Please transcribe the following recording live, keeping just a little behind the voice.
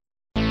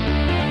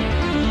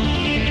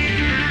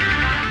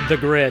The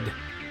grid.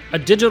 A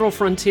digital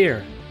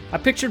frontier. I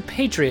pictured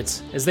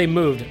patriots as they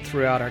moved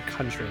throughout our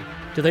country.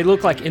 Do they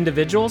look like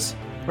individuals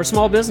or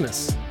small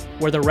business?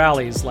 Were the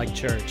rallies like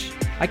church?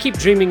 I keep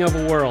dreaming of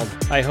a world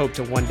I hope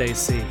to one day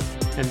see.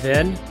 And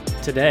then,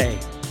 today,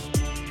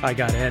 I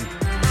got in.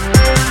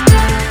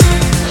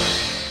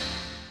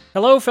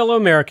 Hello, fellow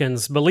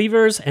Americans,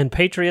 believers and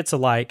patriots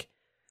alike.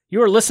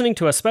 You are listening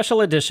to a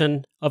special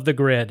edition of The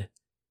Grid.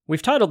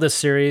 We've titled this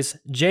series,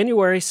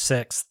 January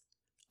 6th,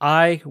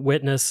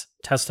 Eyewitness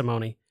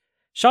Testimony.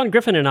 Sean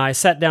Griffin and I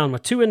sat down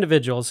with two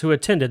individuals who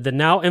attended the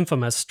now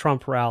infamous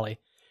Trump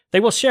rally. They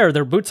will share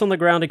their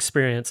boots-on-the-ground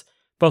experience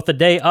both the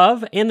day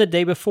of and the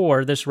day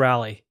before this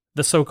rally,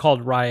 the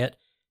so-called riot,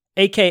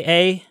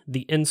 aka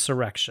the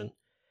insurrection.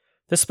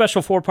 This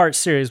special four-part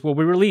series will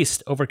be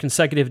released over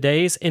consecutive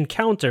days in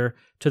counter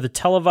to the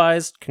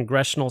televised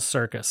congressional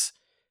circus.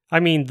 I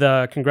mean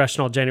the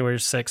congressional January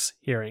 6th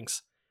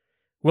hearings.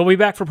 We'll be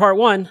back for part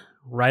one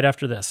right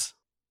after this.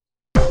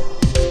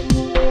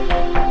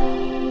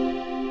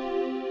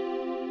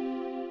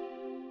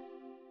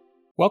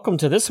 Welcome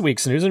to this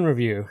week's News and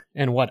Review,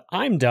 and what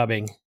I'm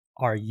dubbing,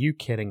 Are You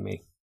Kidding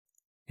Me?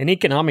 In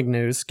economic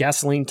news,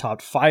 gasoline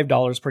topped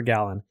 $5 per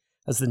gallon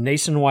as the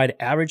nationwide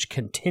average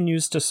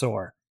continues to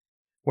soar.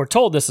 We're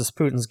told this is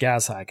Putin's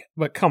gas hike,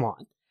 but come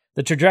on.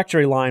 The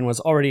trajectory line was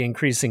already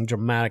increasing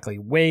dramatically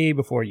way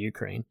before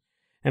Ukraine.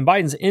 And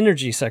Biden's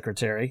energy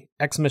secretary,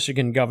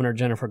 ex-Michigan Governor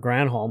Jennifer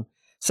Granholm,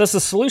 says the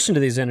solution to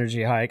these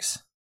energy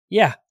hikes,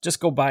 just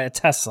go buy a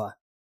Tesla.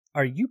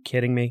 Are you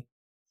kidding me?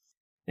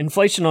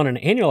 Inflation on an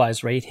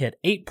annualized rate hit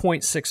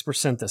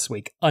 8.6% this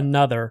week,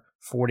 another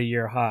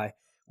 40-year high.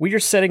 We are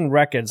setting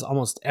records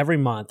almost every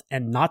month,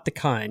 and not the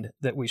kind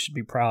that we should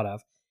be proud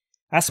of.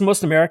 Ask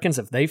most Americans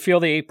if they feel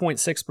the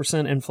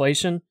 8.6%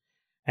 inflation,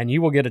 and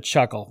you will get a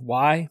chuckle.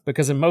 Why?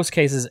 Because in most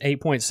cases,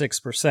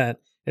 8.6%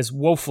 is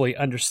woefully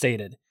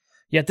understated.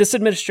 Yet this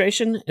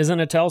administration is in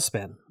a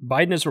tailspin.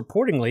 Biden is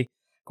reportedly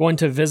going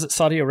to visit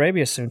Saudi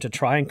Arabia soon to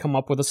try and come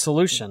up with a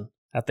solution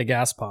at the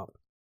gas pump.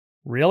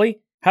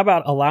 Really? How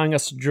about allowing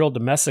us to drill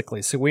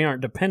domestically so we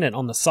aren't dependent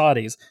on the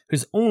Saudis,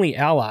 whose only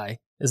ally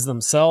is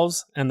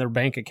themselves and their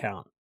bank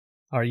account?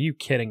 Are you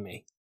kidding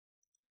me?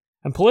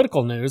 In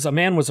political news, a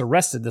man was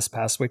arrested this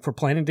past week for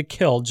planning to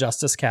kill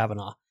Justice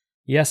Kavanaugh.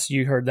 Yes,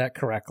 you heard that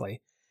correctly.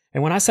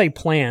 And when I say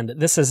planned,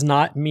 this is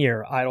not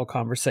mere idle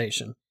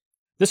conversation.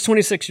 This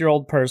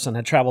 26-year-old person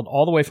had traveled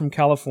all the way from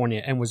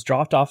California and was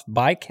dropped off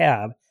by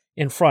cab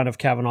in front of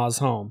Kavanaugh's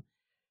home.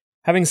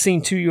 Having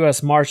seen two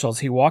U.S. Marshals,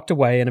 he walked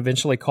away and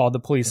eventually called the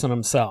police on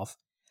himself.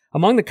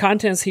 Among the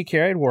contents he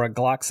carried were a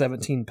Glock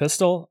 17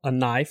 pistol, a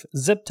knife,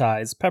 zip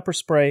ties, pepper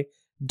spray,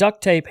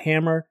 duct tape,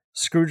 hammer,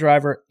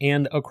 screwdriver,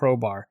 and a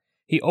crowbar.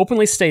 He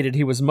openly stated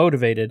he was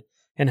motivated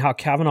and how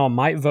Kavanaugh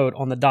might vote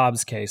on the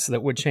Dobbs case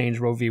that would change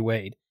Roe v.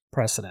 Wade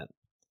precedent.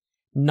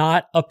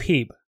 Not a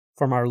peep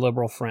from our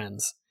liberal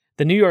friends.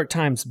 The New York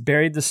Times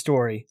buried the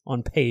story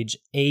on page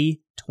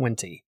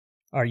A20.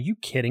 Are you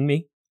kidding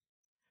me?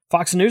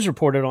 Fox News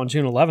reported on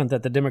June 11th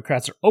that the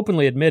Democrats are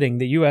openly admitting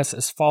the U.S.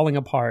 is falling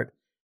apart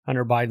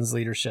under Biden's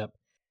leadership.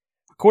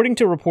 According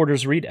to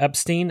reporters Reed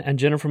Epstein and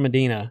Jennifer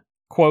Medina,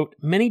 quote,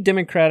 many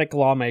Democratic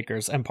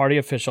lawmakers and party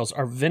officials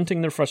are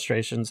venting their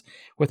frustrations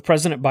with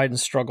President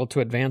Biden's struggle to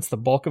advance the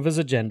bulk of his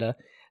agenda,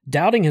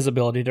 doubting his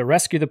ability to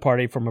rescue the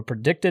party from a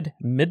predicted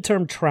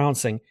midterm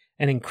trouncing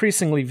and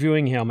increasingly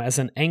viewing him as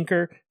an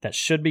anchor that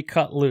should be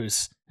cut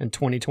loose in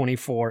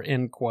 2024,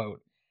 end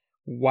quote.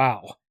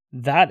 Wow,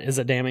 that is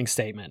a damning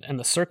statement, and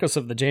the circus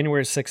of the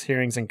January 6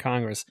 hearings in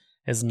Congress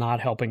is not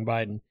helping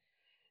Biden.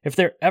 If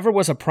there ever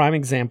was a prime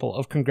example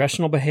of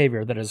congressional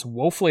behavior that is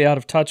woefully out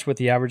of touch with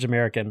the average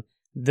American,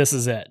 this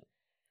is it.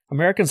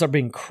 Americans are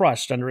being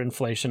crushed under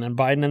inflation, and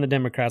Biden and the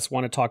Democrats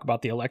want to talk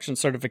about the election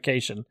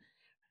certification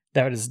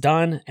that is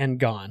done and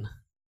gone.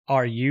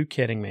 Are you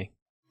kidding me?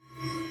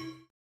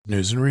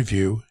 News and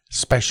Review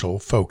Special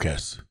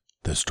Focus.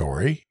 The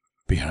story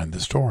behind the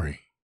story.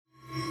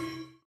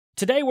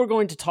 Today we're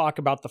going to talk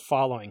about the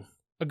following: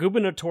 a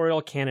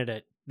gubernatorial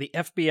candidate, the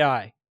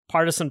FBI,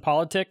 partisan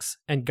politics,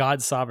 and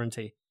God's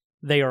sovereignty.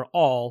 They are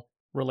all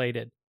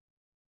related.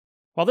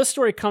 While this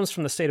story comes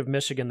from the state of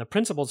Michigan, the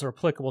principles are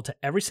applicable to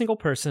every single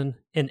person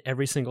in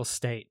every single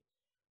state.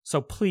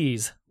 So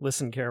please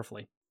listen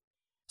carefully.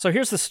 So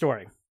here's the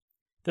story.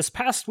 This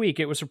past week,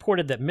 it was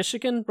reported that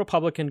Michigan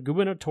Republican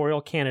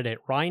gubernatorial candidate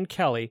Ryan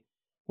Kelly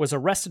was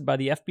arrested by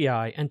the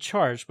FBI and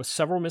charged with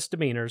several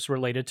misdemeanors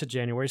related to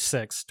January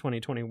 6,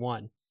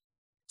 2021.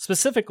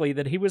 Specifically,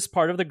 that he was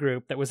part of the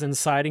group that was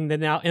inciting the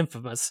now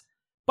infamous,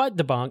 but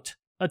debunked,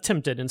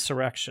 attempted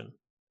insurrection.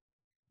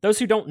 Those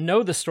who don't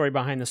know the story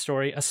behind the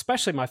story,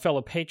 especially my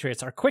fellow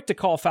patriots, are quick to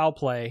call foul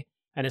play,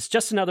 and it's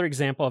just another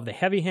example of the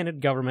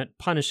heavy-handed government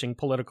punishing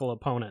political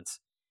opponents.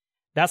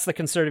 That's the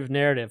conservative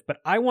narrative,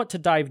 but I want to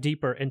dive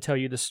deeper and tell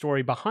you the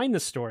story behind the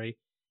story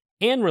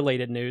and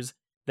related news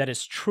that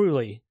is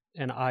truly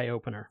an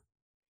eye-opener.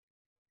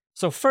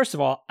 So first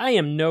of all, I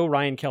am no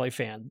Ryan Kelly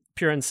fan,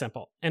 pure and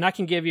simple, and I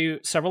can give you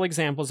several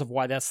examples of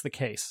why that's the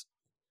case.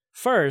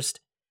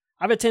 First,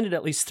 I've attended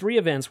at least 3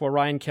 events where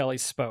Ryan Kelly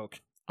spoke,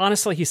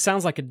 Honestly, he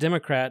sounds like a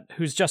Democrat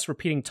who's just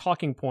repeating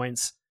talking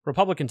points,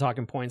 Republican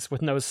talking points,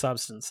 with no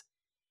substance.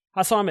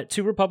 I saw him at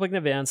 2 Republican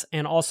events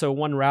and also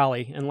 1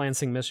 rally in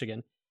Lansing,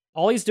 Michigan.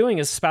 All he's doing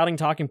is spouting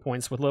talking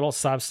points with little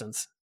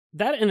substance.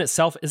 That in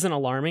itself isn't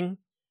alarming,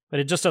 but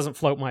it just doesn't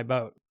float my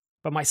boat.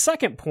 But my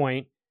second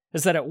point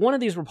is that at one of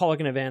these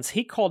Republican events,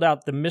 he called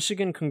out the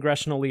Michigan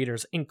congressional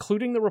leaders,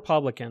 including the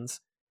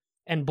Republicans,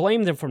 and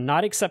blamed them for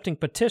not accepting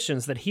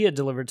petitions that he had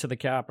delivered to the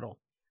Capitol.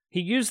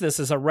 He used this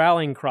as a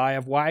rallying cry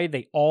of why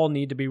they all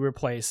need to be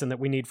replaced and that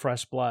we need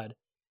fresh blood.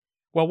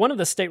 Well, one of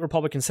the state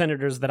Republican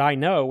senators that I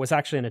know was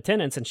actually in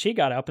attendance, and she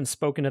got up and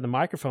spoke into the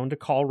microphone to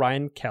call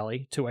Ryan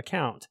Kelly to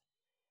account.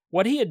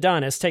 What he had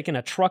done is taken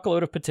a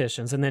truckload of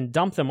petitions and then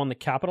dumped them on the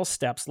Capitol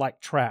steps like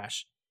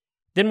trash.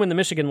 Then when the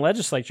Michigan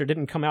legislature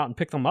didn't come out and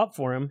pick them up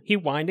for him, he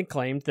whined and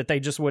claimed that they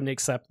just wouldn't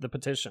accept the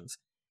petitions.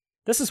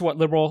 This is what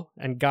liberal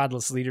and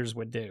godless leaders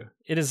would do.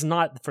 It is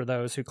not for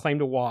those who claim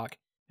to walk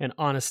in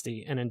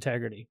honesty and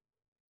integrity.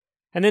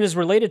 And then as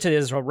related to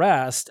his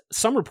arrest,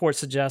 some reports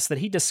suggest that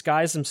he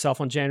disguised himself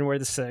on January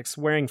the 6th,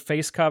 wearing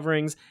face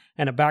coverings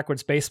and a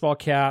backwards baseball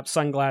cap,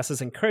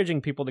 sunglasses,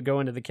 encouraging people to go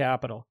into the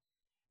Capitol.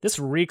 This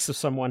reeks of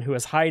someone who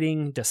is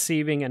hiding,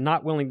 deceiving, and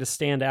not willing to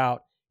stand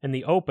out in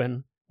the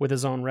open with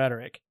his own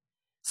rhetoric.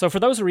 So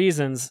for those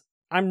reasons,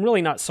 I'm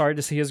really not sorry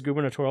to see his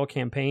gubernatorial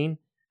campaign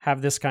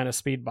have this kind of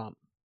speed bump.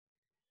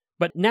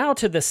 But now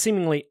to the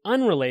seemingly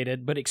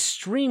unrelated but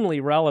extremely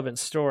relevant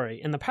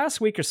story. In the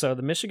past week or so,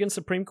 the Michigan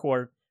Supreme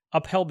Court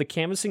upheld the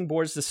canvassing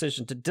board's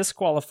decision to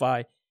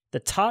disqualify the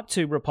top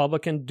 2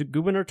 Republican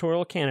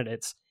gubernatorial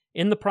candidates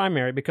in the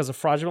primary because of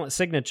fraudulent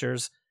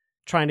signatures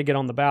trying to get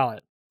on the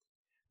ballot.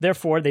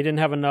 Therefore, they didn't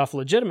have enough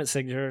legitimate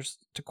signatures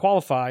to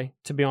qualify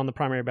to be on the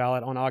primary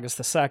ballot on August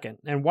the 2nd.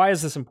 And why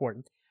is this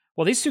important?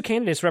 Well, these 2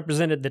 candidates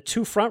represented the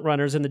 2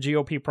 frontrunners in the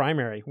GOP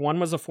primary. One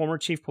was a former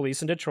chief of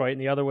police in Detroit,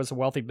 and the other was a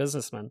wealthy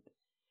businessman.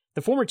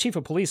 The former chief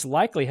of police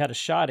likely had a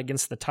shot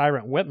against the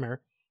tyrant Whitmer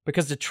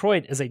because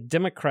Detroit is a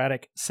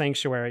Democratic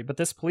sanctuary, but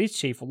this police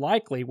chief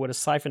likely would have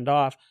siphoned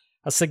off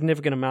a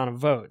significant amount of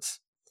votes.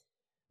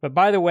 But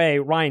by the way,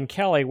 Ryan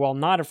Kelly, while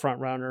not a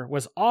frontrunner,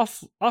 was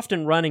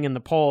often running in the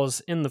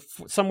polls in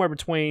somewhere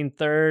between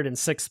 3rd and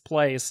 6th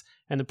place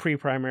in the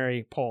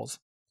pre-primary polls.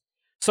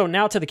 So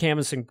now to the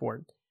canvassing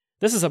board.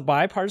 This is a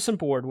bipartisan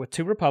board with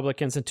 2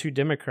 Republicans and 2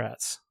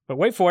 Democrats. But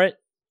wait for it.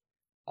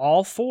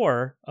 All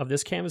 4 of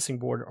this canvassing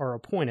board are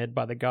appointed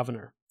by the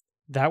governor.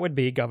 That would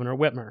be Governor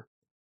Whitmer.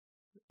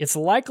 It's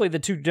likely the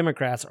 2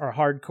 Democrats are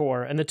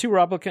hardcore, and the 2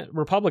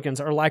 Republicans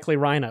are likely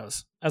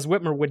rhinos, as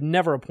Whitmer would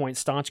never appoint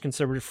staunch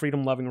conservative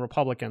freedom-loving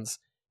Republicans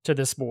to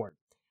this board.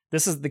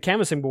 The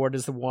canvassing board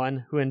is the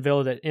one who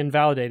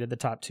invalidated the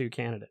top 2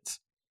 candidates.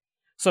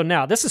 So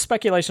now, this is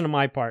speculation on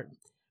my part,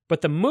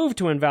 but the move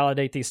to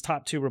invalidate these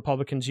top 2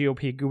 Republican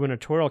GOP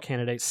gubernatorial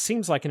candidates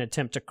seems like an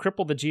attempt to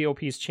cripple the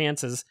GOP's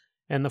chances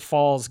in the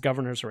fall's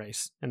governor's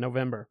race in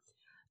November.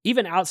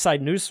 Even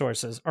outside news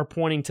sources are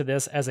pointing to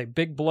this as a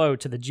big blow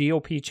to the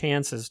GOP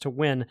chances to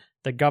win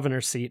the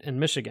governor's seat in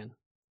Michigan.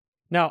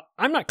 Now,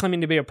 I'm not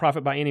claiming to be a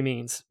prophet by any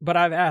means, but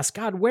I've asked,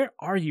 God, where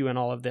are you in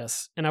all of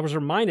this? And I was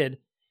reminded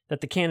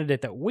that the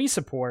candidate that we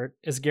support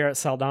is Garrett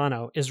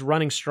Saldano, is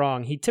running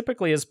strong. He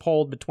typically is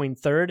polled between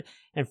 3rd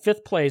and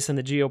 5th place in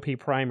the GOP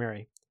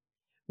primary.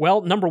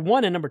 Well, number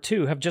 1 and number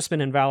 2 have just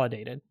been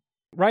invalidated.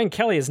 Ryan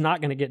Kelly is not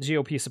going to get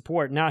GOP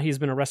support now he's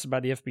been arrested by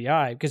the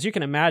FBI, because you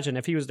can imagine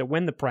if he was to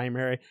win the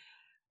primary,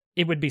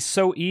 it would be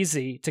so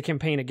easy to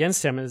campaign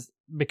against him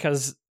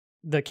because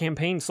the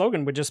campaign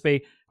slogan would just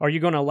be, are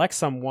you going to elect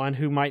someone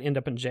who might end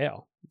up in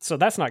jail? So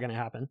that's not going to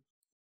happen.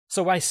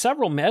 So by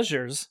several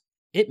measures,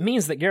 it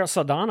means that Garrett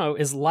Saldano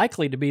is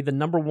likely to be the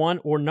number 1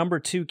 or number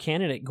 2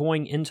 candidate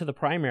going into the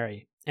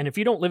primary. And if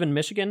you don't live in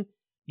Michigan,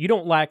 you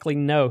don't likely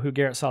know who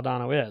Garrett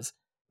Saldano is.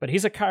 But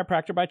he's a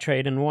chiropractor by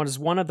trade and was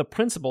one of the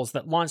principals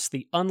that launched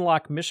the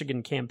Unlock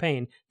Michigan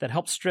campaign that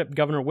helped strip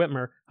Governor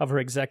Whitmer of her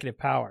executive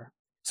power.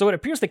 So it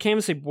appears the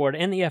canvassing board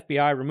and the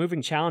FBI are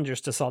removing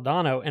challengers to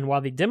Saldano, and while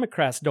the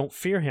Democrats don't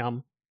fear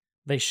him,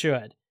 they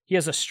should. He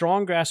has a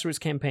strong grassroots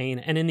campaign,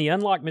 and in the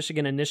Unlock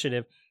Michigan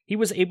initiative, he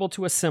was able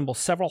to assemble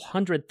several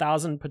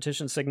 100,000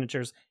 petition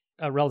signatures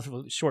in a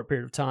relatively short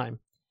period of time.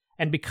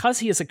 And because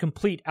he is a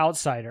complete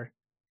outsider,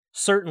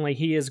 certainly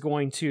he is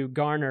going to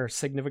garner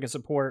significant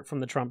support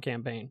from the Trump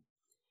campaign.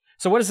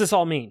 So what does this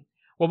all mean?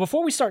 Well,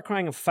 before we start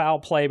crying of foul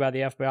play by the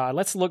FBI,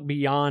 let's look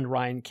beyond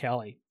Ryan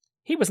Kelly.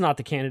 He was not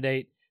the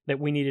candidate that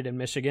we needed in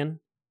Michigan.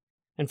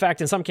 In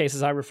fact, in some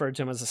cases, I referred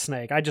to him as a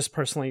snake. I just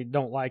personally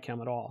don't like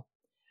him at all.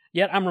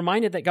 Yet I'm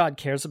reminded that God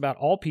cares about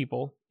all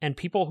people and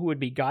people who would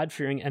be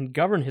God-fearing and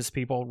govern his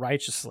people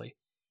righteously.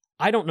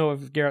 I don't know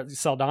if Garrett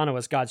Saldano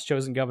is God's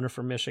chosen governor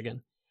for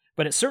Michigan,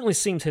 but it certainly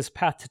seems his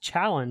path to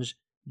challenge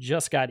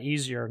just got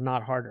easier,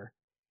 not harder.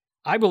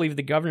 I believe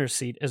the governor's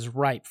seat is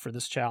ripe for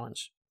this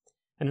challenge.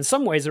 And in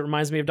some ways, it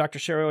reminds me of Dr.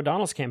 Sherry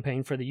O'Donnell's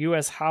campaign for the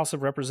U.S. House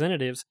of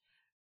Representatives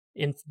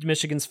in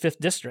Michigan's 5th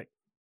District.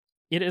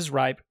 It is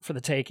ripe for the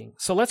taking.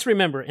 So let's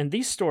remember in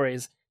these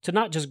stories to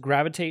not just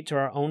gravitate to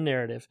our own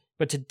narrative,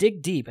 but to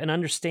dig deep and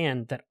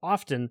understand that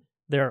often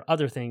there are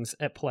other things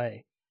at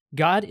play.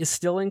 God is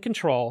still in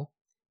control,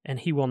 and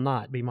he will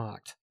not be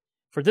mocked.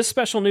 For this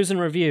special news and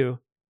review,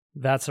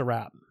 that's a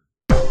wrap.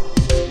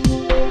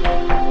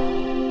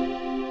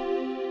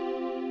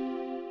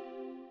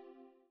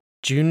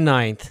 June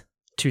 9th,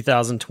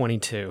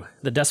 2022.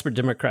 The desperate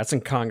Democrats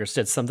in Congress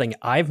did something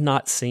I've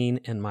not seen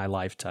in my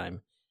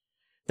lifetime.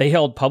 They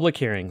held public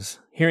hearings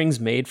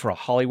made for a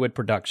Hollywood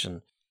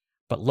production,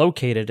 but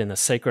located in the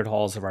sacred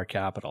halls of our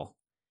Capitol.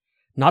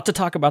 Not to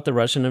talk about the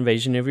Russian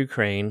invasion of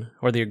Ukraine,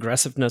 or the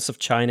aggressiveness of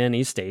China and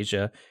East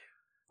Asia,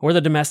 or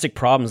the domestic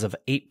problems of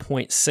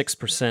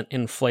 8.6%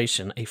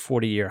 inflation, a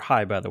 40-year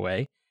high, by the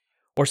way,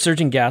 or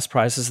surging gas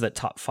prices that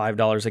topped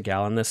 $5 a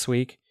gallon this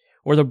week,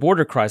 or the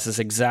border crisis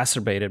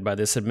exacerbated by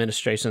this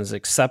administration's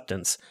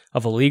acceptance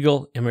of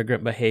illegal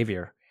immigrant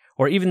behavior,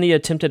 or even the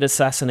attempted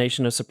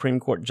assassination of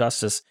Supreme Court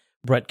Justice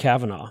Brett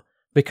Kavanaugh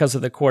because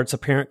of the court's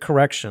apparent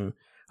correction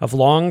of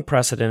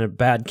long-precedented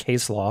bad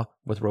case law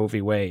with Roe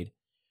v. Wade,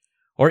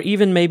 or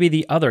even maybe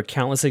the other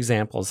countless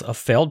examples of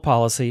failed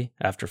policy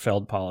after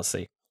failed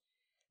policy.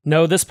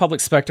 No, this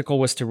public spectacle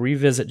was to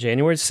revisit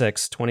January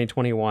 6,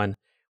 2021,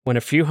 when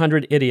a few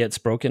hundred idiots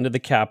broke into the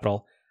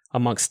Capitol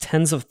amongst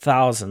tens of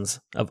thousands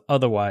of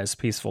otherwise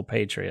peaceful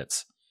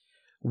patriots.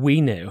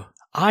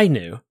 I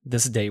knew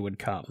this day would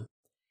come.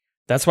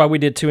 That's why we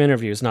did 2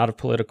 interviews, not of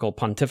political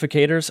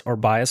pontificators or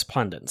biased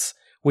pundits.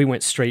 We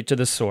went straight to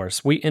the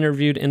source. We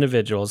interviewed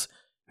individuals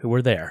who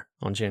were there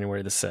on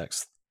January the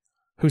 6th,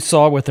 who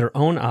saw with their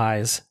own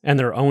eyes and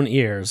their own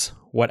ears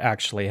what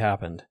actually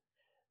happened.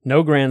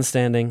 No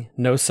grandstanding,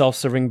 no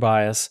self-serving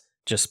bias,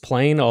 just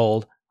plain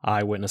old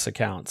eyewitness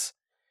accounts.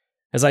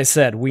 As I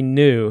said, we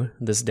knew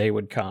this day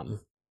would come,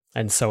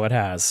 and so it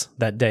has.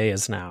 That day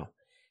is now.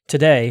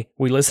 Today,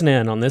 we listen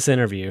in on this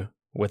interview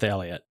with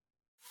Elliot.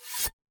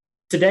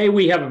 Today,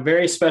 we have a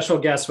very special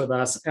guest with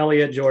us,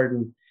 Elliot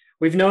Jordan.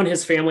 We've known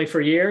his family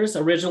for years.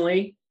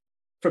 Originally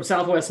from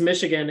Southwest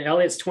Michigan,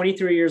 Elliot's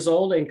 23 years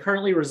old and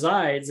currently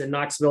resides in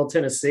Knoxville,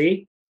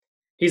 Tennessee.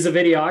 He's a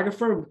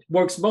videographer,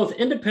 works both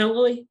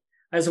independently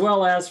as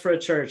well as for a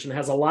church, and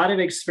has a lot of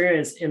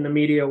experience in the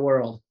media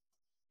world.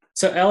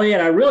 So, Elliot,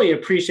 I really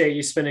appreciate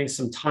you spending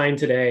some time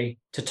today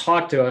to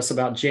talk to us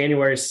about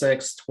January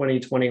 6,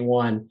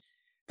 2021.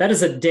 That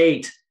is a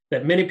date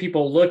that many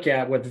people look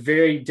at with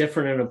very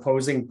different and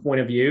opposing point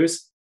of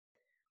views.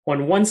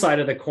 On one side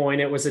of the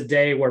coin, it was a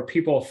day where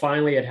people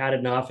finally had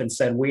enough and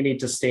said, we need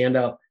to stand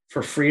up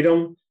for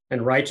freedom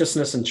and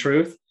righteousness and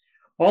truth.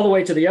 All the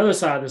way to the other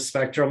side of the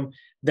spectrum,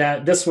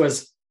 that this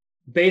was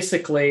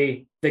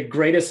basically the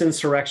greatest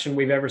insurrection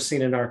we've ever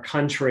seen in our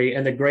country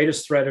and the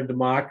greatest threat of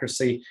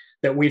democracy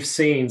that we've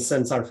seen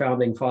since our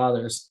founding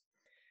fathers.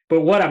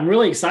 But what I'm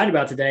really excited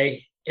about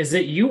today is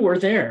that you were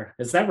there.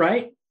 Is that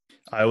right?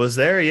 I was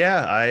there.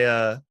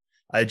 Yeah.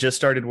 I just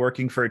started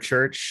working for a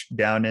church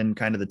down in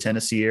kind of the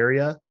Tennessee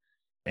area,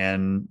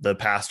 and the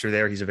pastor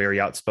there, he's a very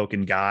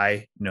outspoken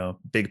guy,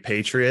 big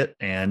patriot.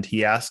 And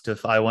he asked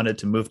if I wanted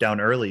to move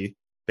down early.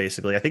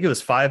 Basically, I think it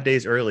was 5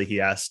 days early.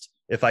 He asked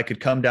if I could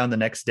come down the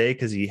next day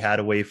because he had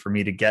a way for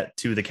me to get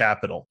to the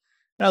Capitol.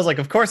 And I was like,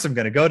 of course I'm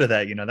going to go to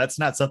that. That's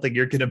not something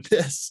you're going to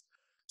miss.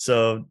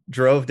 So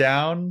drove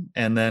down,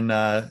 and then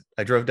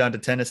I drove down to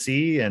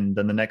Tennessee, and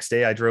then the next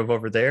day I drove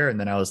over there, and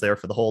then I was there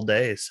for the whole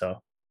day.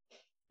 So,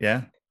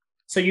 yeah.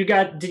 So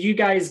did you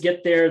guys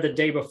get there the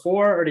day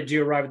before, or did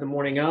you arrive the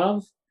morning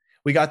of?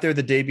 We got there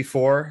the day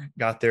before,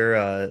 got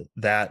there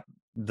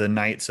the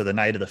night. So the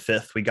night of the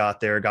 5th, we got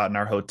there, got in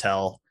our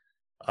hotel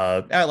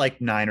at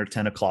like 9 or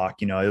 10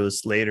 o'clock. It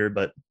was later,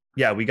 but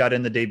yeah, we got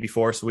in the day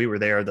before. So we were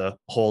there the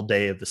whole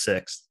day of the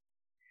 6th.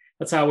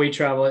 That's how we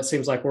travel. It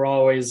seems like we're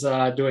always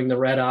doing the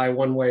red eye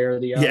one way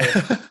or the other.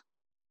 Yeah.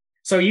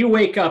 So you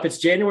wake up, it's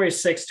January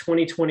 6,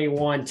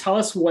 2021. Tell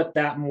us what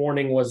that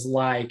morning was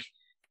like,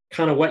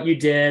 kind of what you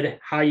did,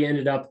 how you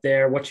ended up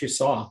there, what you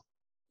saw.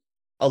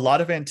 A lot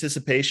of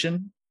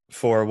anticipation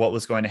for what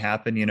was going to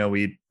happen.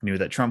 We knew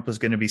that Trump was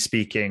going to be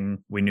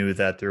speaking. We knew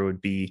that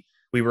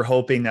we were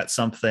hoping that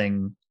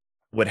something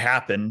would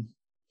happen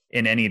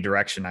in any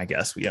direction, I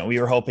guess. We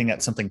were hoping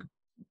that something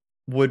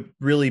would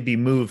really be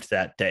moved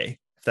that day,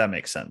 if that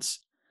makes sense.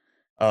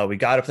 We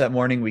got up that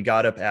morning. We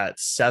got up at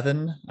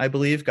 7, I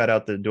believe, got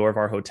out the door of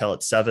our hotel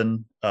at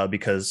 7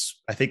 because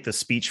I think the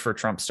speech for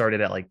Trump started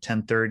at like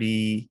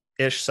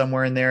 10:30-ish,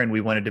 somewhere in there. And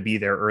we wanted to be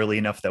there early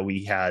enough that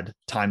we had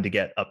time to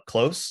get up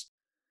close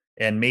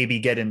and maybe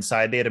get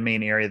inside. They had a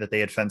main area that they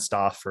had fenced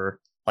off for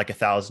like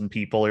 1,000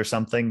 people or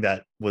something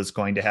that was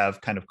going to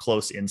have kind of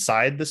close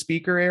inside the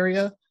speaker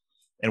area.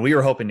 And we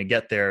were hoping to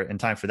get there in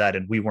time for that.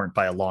 And we weren't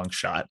by a long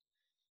shot.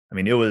 I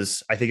think it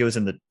was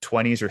in the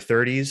 20s or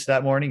 30s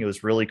that morning. It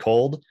was really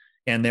cold.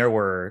 And there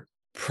were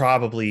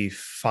probably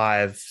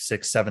 5,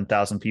 6,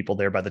 7,000 people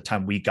there by the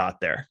time we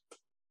got there.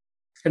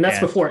 And that's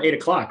before 8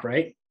 o'clock,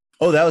 right?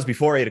 Oh, that was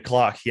before 8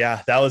 o'clock.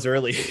 Yeah, that was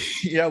early.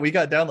 Yeah, we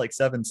got down like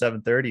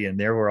 7:30, and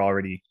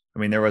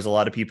there was a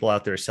lot of people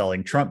out there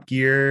selling Trump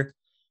gear.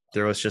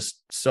 There was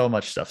just so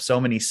much stuff, so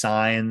many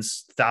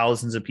signs,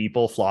 thousands of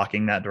people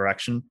flocking that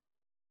direction.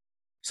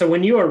 So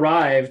when you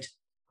arrived,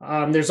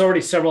 There's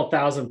already several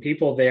thousand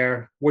people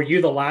there. Were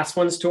you the last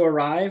ones to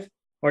arrive,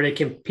 or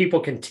people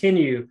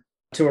continue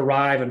to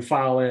arrive and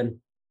file in?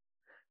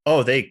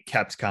 Oh, they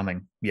kept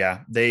coming.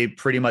 Yeah, they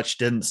pretty much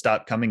didn't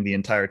stop coming the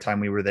entire time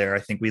we were there. I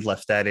think we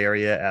left that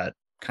area at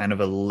kind of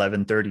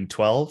 11:30,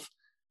 12,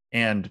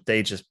 and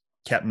they just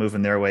kept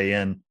moving their way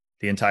in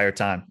the entire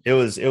time. It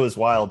was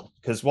wild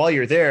because while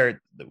you're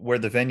there, where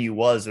the venue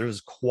was, there was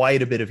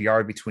quite a bit of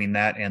yard between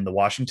that and the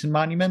Washington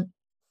Monument.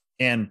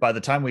 And by the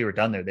time we were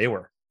done there, they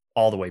were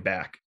all the way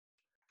back.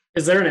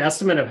 Is there an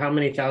estimate of how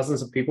many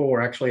thousands of people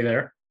were actually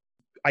there?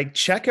 I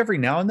check every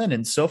now and then,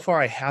 and so far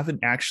I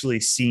haven't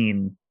actually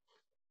seen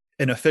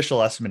an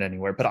official estimate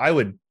anywhere, but I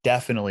would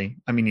definitely,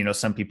 I mean,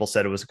 some people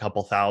said it was a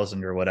couple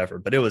thousand or whatever,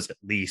 but it was at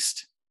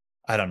least,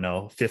 I don't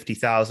know,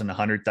 50,000,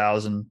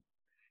 100,000. I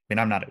mean,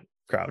 I'm not a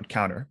crowd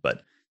counter,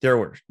 but there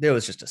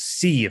was just a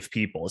sea of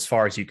people as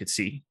far as you could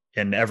see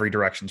in every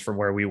directions from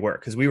where we were.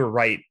 Cause we were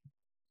right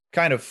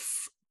kind of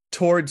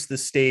towards the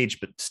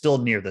stage, but still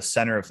near the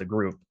center of the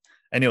group.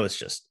 And it was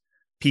just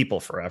people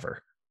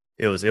forever.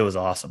 It was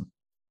awesome.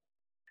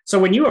 So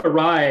when you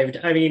arrived,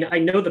 I mean, I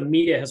know the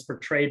media has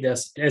portrayed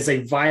this as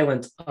a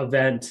violent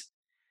event.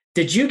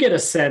 Did you get a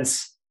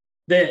sense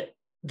that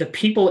the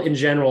people in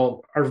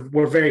general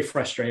were very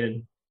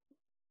frustrated?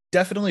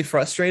 Definitely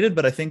frustrated,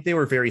 but I think they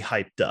were very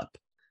hyped up.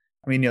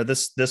 I mean,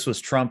 this was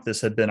Trump.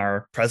 This had been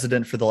our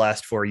president for the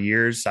last 4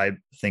 years. I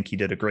think he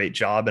did a great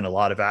job in a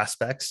lot of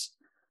aspects.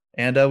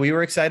 And we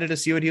were excited to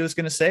see what he was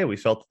going to say. We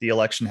felt that the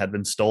election had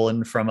been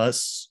stolen from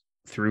us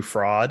through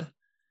fraud.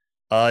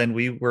 And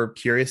we were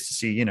curious to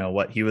see,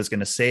 what he was going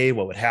to say,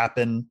 what would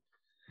happen.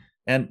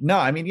 And no,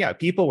 I mean, yeah,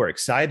 people were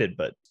excited,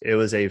 but it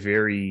was a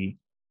very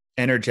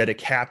energetic,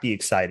 happy,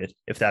 excited,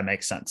 if that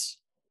makes sense.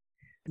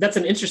 That's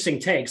an interesting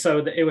take. So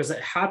it was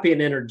happy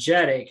and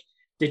energetic.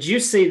 Did you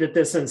see that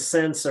this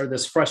incense or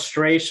this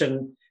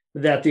frustration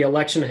that the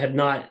election had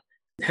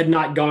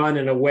not gone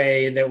in a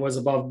way that was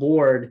above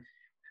board,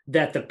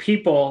 that the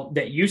people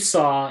that you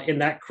saw in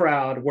that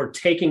crowd were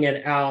taking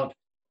it out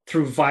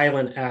through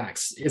violent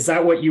acts? Is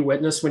that what you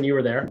witnessed when you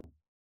were there?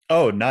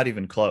 Oh, not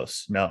even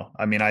close. No.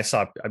 I mean,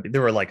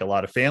 there were like a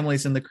lot of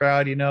families in the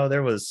crowd,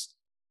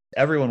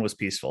 everyone was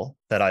peaceful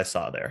that I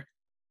saw there.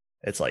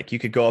 It's like you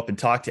could go up and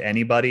talk to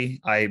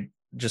anybody. I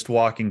just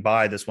walking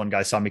by, this one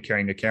guy saw me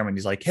carrying a camera and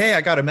he's like, "Hey,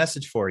 I got a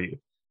message for you."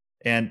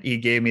 And he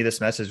gave me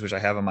this message, which I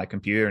have on my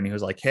computer. And he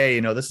was like, "Hey,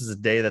 this is a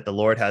day that the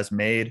Lord has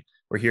made.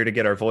 We're here to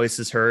get our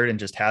voices heard and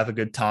just have a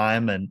good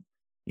time and,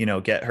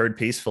 get heard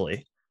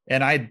peacefully."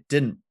 And I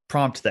didn't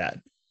prompt that.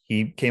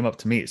 He came up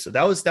to me. So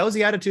that was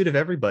the attitude of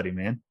everybody,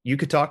 man. You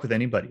could talk with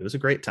anybody. It was a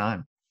great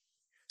time.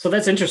 So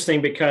that's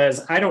interesting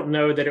because I don't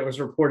know that it was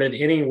reported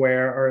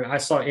anywhere or I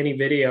saw any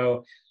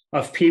video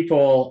of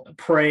people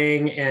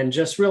praying and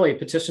just really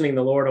petitioning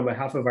the Lord on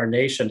behalf of our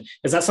nation.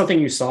 Is that something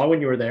you saw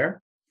when you were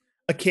there?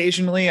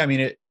 Occasionally. I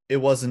mean, it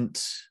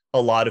wasn't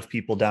a lot of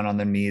people down on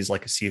their knees,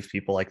 like a sea of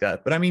people like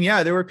that. But I mean,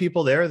 yeah, there were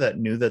people there that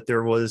knew that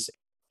there was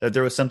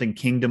something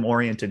kingdom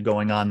oriented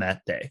going on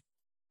that day.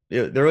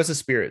 There was a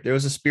spirit. There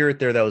was a spirit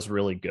there that was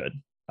really good,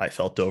 I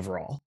felt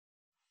overall.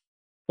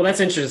 Well,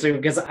 that's interesting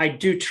because I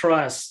do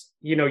trust,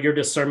 your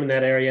discernment in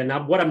that area.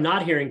 Now, what I'm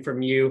not hearing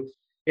from you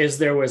is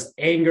there was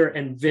anger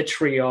and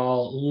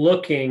vitriol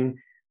looking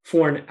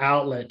for an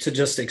outlet to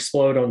just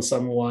explode on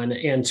someone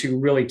and to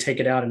really take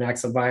it out in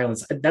acts of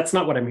violence. That's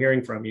not what I'm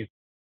hearing from you.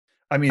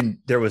 I mean,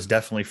 there was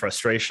definitely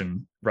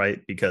frustration,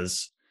 right?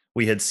 Because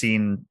we had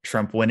seen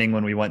Trump winning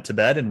when we went to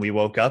bed and we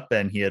woke up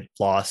and he had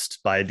lost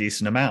by a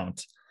decent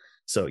amount.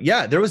 So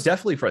yeah, there was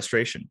definitely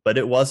frustration, but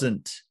it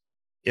wasn't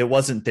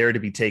there to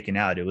be taken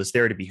out. It was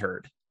there to be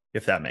heard,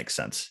 if that makes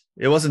sense.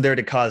 It wasn't there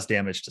to cause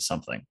damage to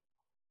something.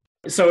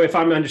 So if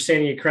I'm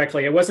understanding you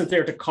correctly, it wasn't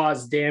there to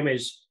cause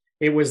damage.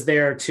 It was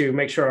there to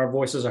make sure our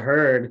voices are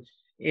heard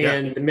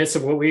in the midst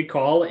of what we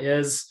call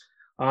is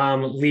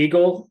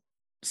legal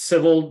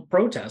civil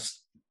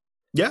protest.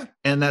 Yeah.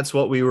 And that's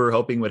what we were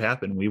hoping would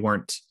happen. We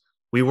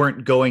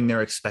weren't going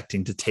there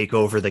expecting to take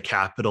over the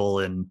Capitol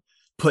and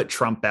put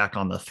Trump back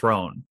on the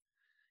throne.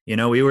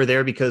 We were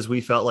there because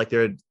we felt like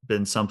there had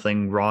been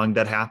something wrong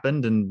that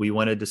happened and we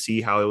wanted to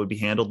see how it would be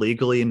handled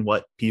legally and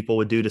what people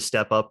would do to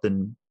step up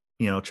and,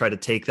 try to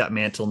take that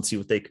mantle and see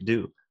what they could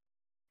do.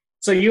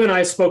 So you and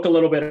I spoke a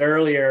little bit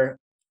earlier.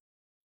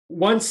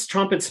 Once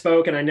Trump had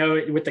spoken, I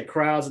know with the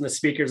crowds and the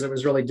speakers, it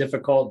was really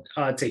difficult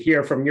to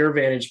hear from your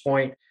vantage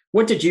point.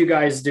 What did you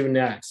guys do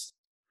next?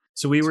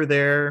 So we were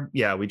there.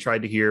 Yeah, we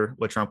tried to hear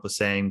what Trump was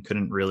saying,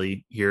 couldn't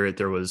really hear it.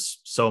 There was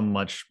so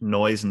much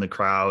noise in the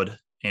crowd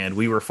and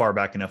we were far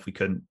back enough we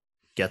couldn't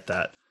get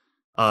that.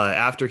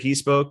 After he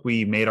spoke,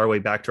 we made our way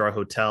back to our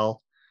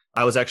hotel.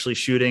 I was actually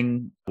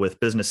shooting with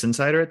Business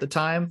Insider at the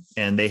time,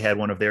 and they had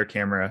one of their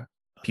camera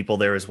people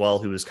there as well,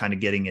 who was kind of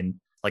getting in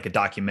like a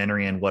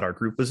documentary on what our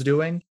group was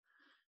doing.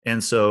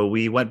 And so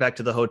we went back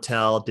to the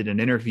hotel, did an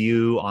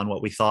interview on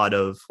what we thought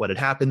of what had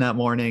happened that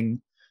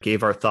morning,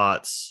 gave our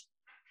thoughts,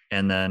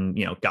 and then,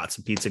 got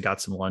some pizza, got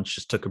some lunch,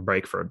 just took a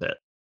break for a bit.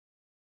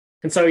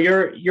 And so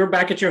you're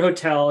back at your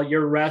hotel,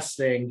 you're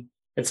resting.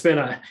 It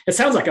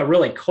sounds like a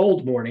really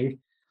cold morning.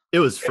 It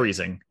was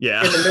freezing.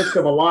 Yeah. in the midst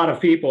of a lot of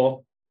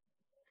people,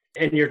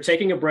 and you're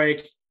taking a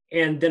break.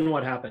 And then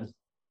what happened?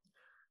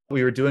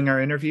 We were doing our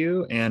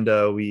interview and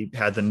we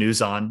had the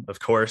news on, of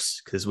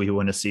course, because we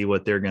want to see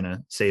what they're going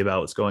to say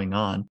about what's going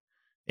on.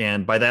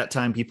 And by that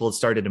time, people had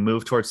started to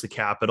move towards the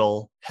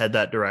Capitol, head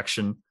that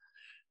direction.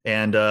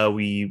 And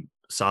we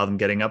saw them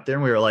getting up there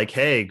and we were like,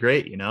 hey,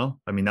 great.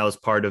 I mean, that was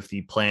part of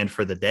the plan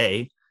for the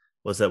day,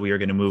 was that we were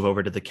going to move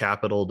over to the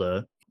Capitol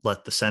to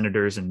let the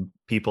senators and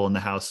people in the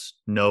House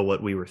know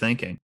what we were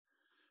thinking.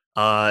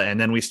 And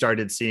then we saw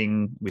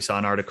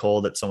an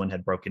article that someone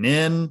had broken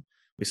in.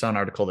 We saw an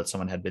article that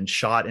someone had been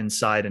shot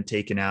inside and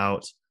taken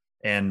out.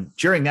 And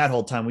during that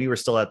whole time, we were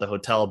still at the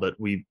hotel, but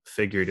we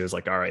figured it was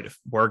like, all right, if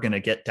we're going to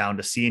get down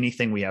to see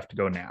anything, we have to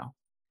go now.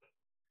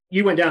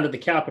 You went down to the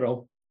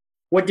Capitol.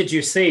 What did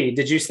you see?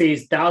 Did you see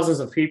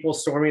thousands of people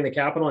storming the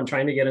Capitol and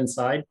trying to get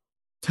inside?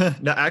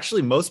 No,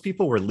 actually, most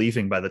people were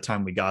leaving by the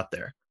time we got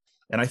there.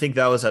 And I think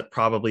that was at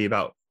probably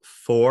about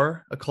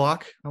 4:00,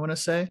 I want to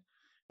say.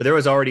 But there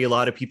was already a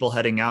lot of people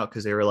heading out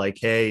because they were like,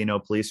 hey,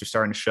 police are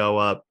starting to show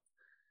up.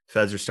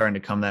 Feds are starting to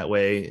come that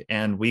way.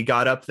 And we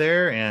got up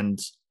there and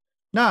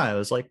it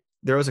was like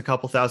there was a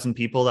couple thousand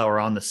people that were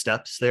on the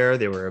steps there.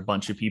 There were a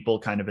bunch of people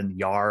kind of in the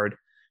yard,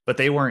 but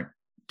they weren't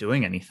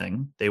doing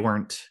anything. They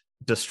weren't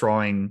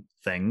destroying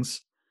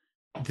things.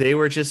 They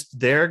were just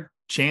there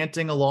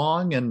chanting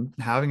along and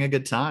having a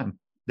good time.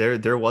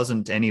 There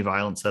wasn't any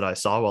violence that I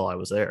saw while I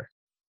was there.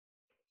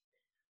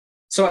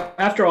 So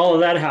after all of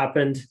that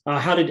happened,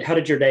 how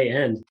did your day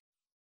end?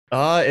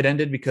 It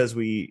ended because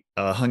we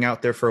hung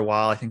out there for a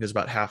while. I think it was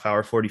about half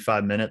hour,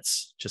 45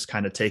 minutes, just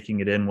kind of taking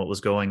it in what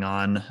was going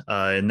on.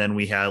 And then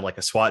we had like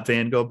a SWAT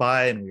van go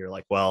by and we were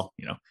like, well,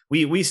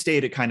 we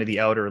stayed at kind of the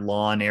outer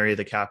lawn area of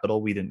the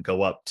Capitol. We didn't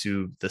go up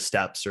to the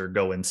steps or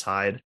go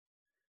inside.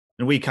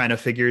 And we kind of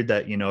figured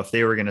that, if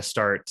they were going to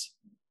start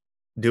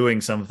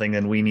doing something,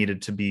 then we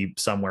needed to be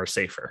somewhere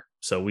safer.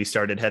 So we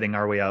started heading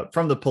our way out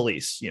from the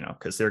police,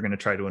 because they're going to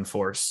try to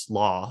enforce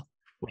law,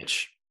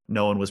 which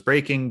no one was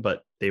breaking,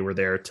 but they were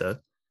there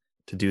to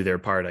do their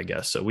part, I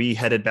guess. So we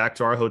headed back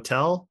to our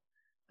hotel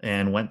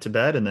and went to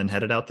bed and then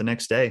headed out the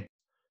next day.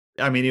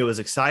 I mean, it was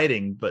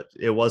exciting, but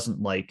it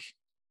wasn't like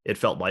it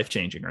felt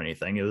life-changing or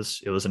anything. It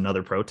was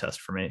another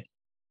protest for me.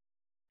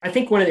 I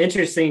think one of the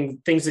interesting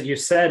things that you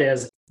said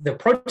is the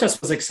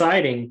protest was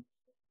exciting,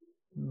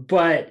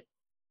 but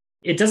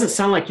it doesn't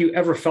sound like you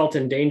ever felt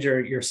in danger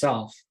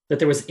yourself, that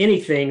there was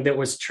anything that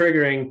was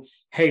triggering,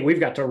 hey, we've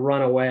got to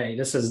run away.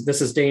 This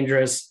is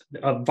dangerous.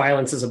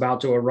 Violence is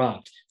about to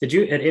erupt. Did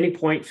you at any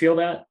point feel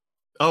that?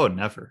 Oh,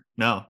 never.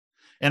 No.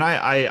 And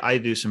I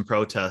do some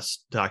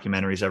protest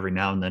documentaries every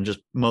now and then, just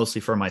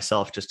mostly for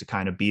myself, just to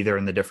kind of be there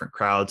in the different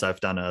crowds. I've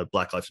done a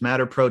Black Lives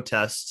Matter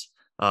protest.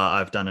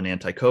 I've done an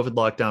anti-COVID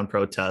lockdown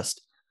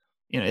protest.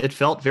 It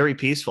felt very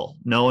peaceful.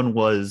 No one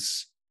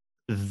was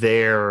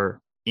there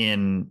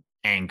in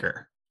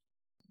anger.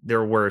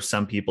 There were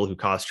some people who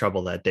caused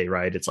trouble that day,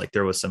 right? It's like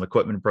there was some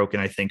equipment broken,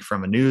 I think,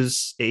 from a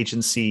news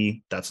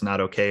agency. That's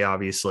not okay,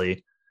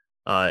 obviously.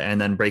 And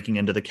then breaking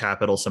into the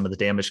Capitol, some of the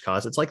damage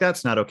caused. It's like,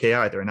 that's not okay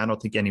either. And I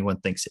don't think anyone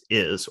thinks it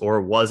is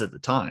or was at the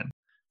time.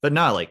 But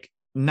not like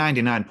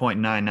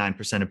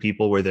 99.99% of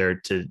people were there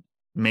to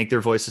make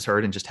their voices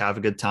heard and just have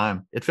a good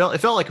time. It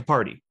felt like a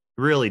party.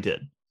 It really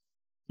did.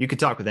 You could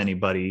talk with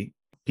anybody.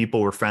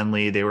 People were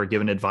friendly. They were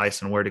giving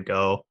advice on where to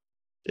go.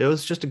 It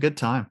was just a good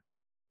time.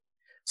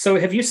 So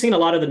have you seen a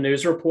lot of the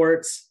news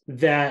reports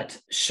that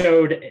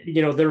showed,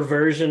 their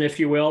version, if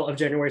you will, of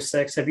January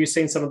 6th? Have you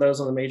seen some of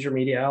those on the major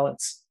media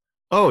outlets?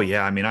 Oh,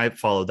 yeah. I mean, I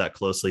followed that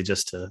closely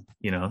just to,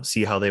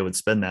 see how they would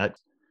spin that.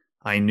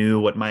 I knew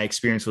what my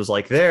experience was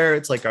like there.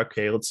 It's like,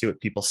 okay, let's see what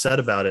people said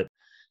about it.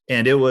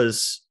 And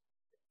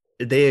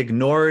they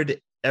ignored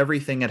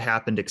everything that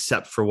happened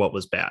except for what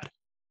was bad,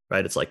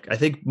 right? It's like, I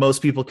think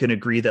most people can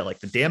agree that like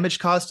the damage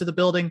caused to the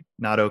building,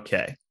 not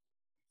okay.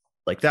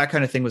 Like that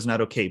kind of thing was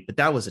not okay, but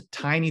that was a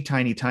tiny,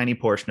 tiny, tiny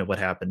portion of what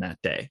happened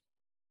that day.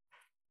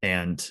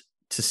 And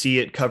to see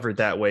it covered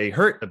that way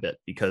hurt a bit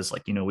because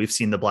we've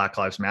seen the Black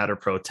Lives Matter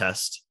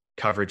protest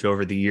coverage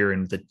over the year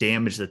and the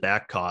damage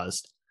that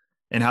caused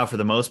and how for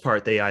the most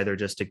part, they either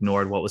just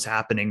ignored what was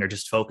happening or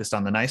just focused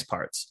on the nice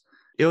parts.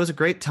 It was a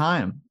great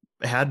time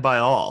had by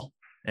all.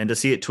 And to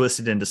see it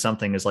twisted into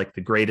something as like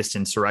the greatest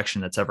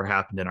insurrection that's ever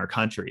happened in our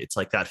country. It's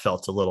like that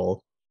felt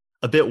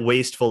a bit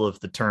wasteful of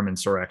the term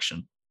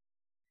insurrection.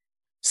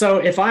 So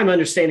if I'm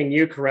understanding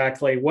you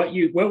correctly, what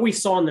we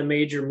saw in the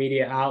major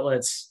media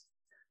outlets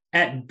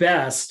at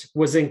best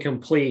was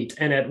incomplete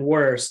and at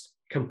worst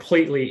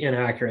completely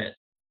inaccurate.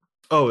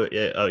 Oh,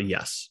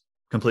 yes.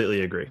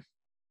 Completely agree.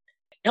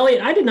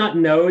 Elliot, I did not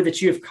know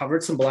that you have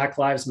covered some Black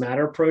Lives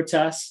Matter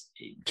protests.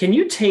 Can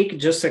you take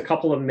just a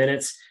couple of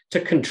minutes to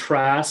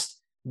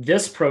contrast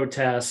this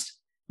protest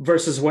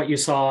versus what you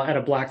saw at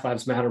a Black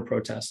Lives Matter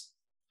protest?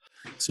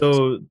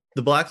 So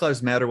the Black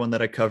Lives Matter one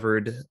that I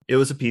covered, it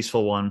was a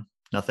peaceful one.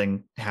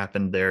 Nothing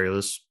happened there. It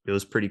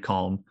was pretty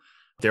calm.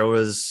 There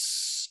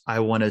was, I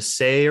want to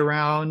say,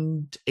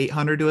 around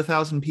 800 to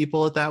 1,000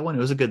 people at that one. It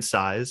was a good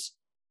size.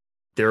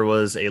 There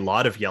was a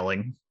lot of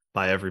yelling.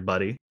 by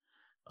everybody.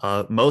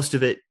 Most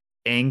of it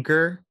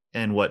anger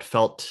and what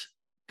felt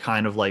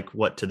kind of like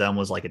what to them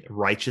was like a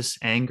righteous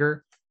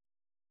anger,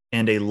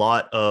 and a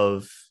lot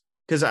of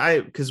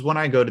because when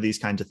I go to these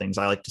kinds of things,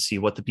 I like to see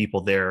what the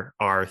people there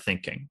are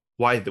thinking.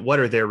 What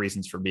are their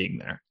reasons for being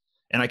there?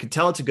 And I can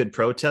tell it's a good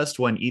protest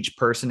when each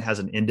person has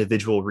an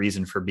individual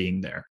reason for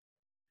being there.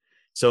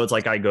 So it's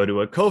like I go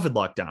to a COVID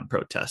lockdown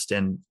protest,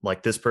 and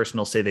like this person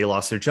will say they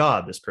lost their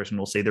job. This person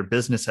will say their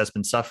business has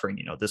been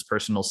suffering. This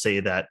person will say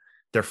that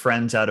their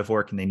friend's out of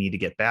work and they need to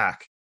get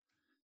back.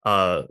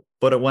 But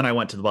when I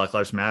went to the Black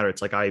Lives Matter,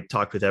 it's like I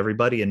talked with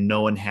everybody, and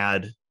no one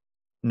had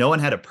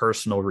a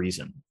personal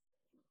reason.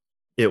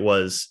 It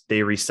was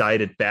they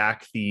recited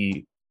back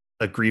the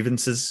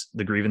grievances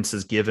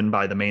given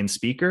by the main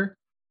speaker,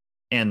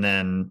 and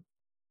then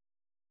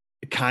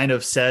kind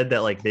of said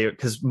that like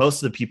because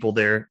most of the people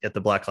there at the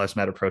Black Lives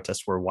Matter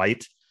protest were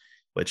white,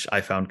 which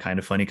I found kind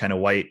of funny, kind of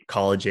white,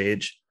 college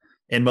age.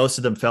 And most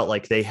of them felt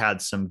like they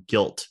had some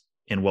guilt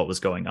in what was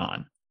going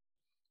on.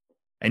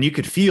 And you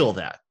could feel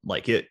that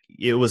like it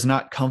was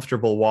not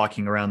comfortable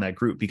walking around that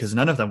group because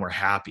none of them were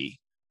happy.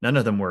 None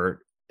of them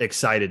were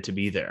excited to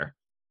be there.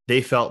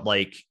 They felt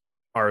like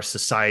our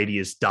society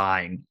is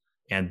dying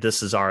and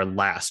this is our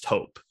last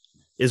hope,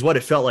 is what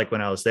it felt like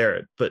when I was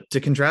there. But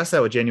to contrast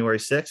that with January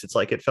 6th, it's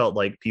like it felt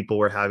like people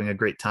were having a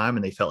great time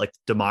and they felt like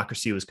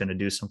democracy was going to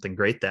do something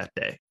great that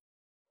day.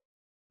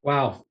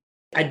 Wow.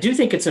 I do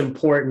think it's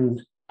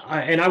important.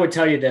 And I would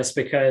tell you this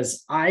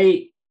because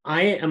I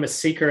am a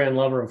seeker and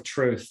lover of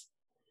truth.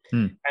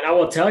 And I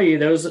will tell you,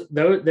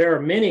 there are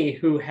many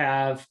who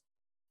have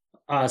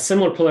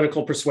similar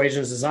political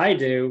persuasions as I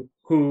do,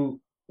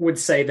 who would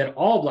say that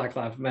all Black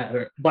Lives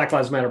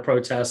Matter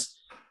protests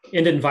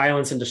ended in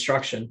violence and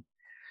destruction.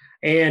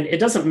 And it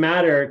doesn't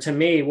matter to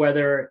me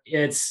whether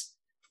it's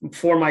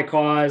for my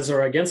cause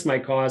or against my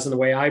cause in the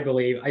way I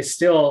believe. I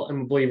still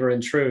am a believer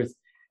in truth.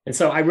 And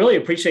so I really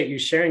appreciate you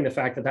sharing the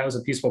fact that that was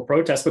a peaceful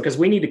protest, because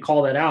we need to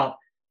call that out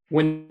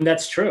when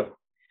that's true.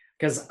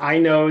 Because I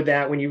know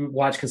that when you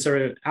watch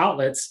conservative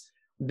outlets,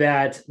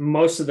 that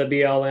most of the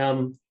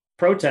BLM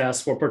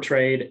protests were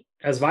portrayed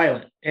as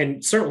violent.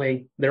 And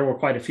certainly there were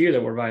quite a few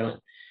that were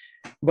violent.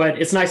 But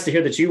it's nice to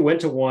hear that you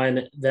went to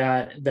one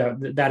that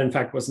in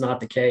fact was not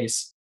the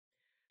case.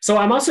 So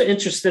I'm also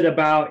interested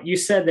about, you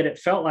said that it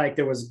felt like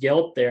there was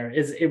guilt there.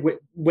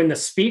 When the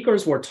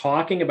speakers were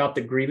talking about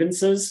the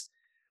grievances,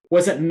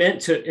 was it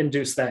meant to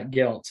induce that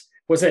guilt?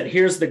 Was it,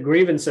 here's the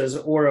grievances,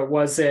 or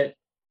was it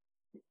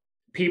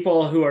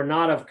people who are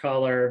not of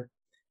color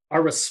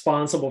are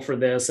responsible for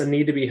this and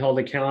need to be held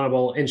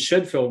accountable and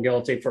should feel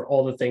guilty for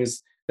all the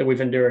things that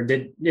we've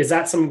endured? Is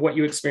that some of what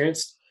you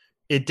experienced?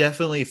 It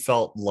definitely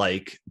felt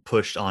like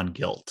pushed on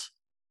guilt,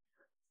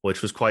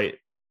 which was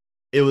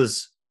it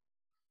was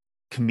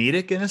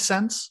comedic in a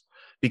sense,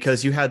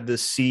 because you had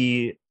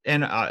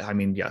and I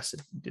mean, yes,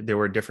 there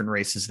were different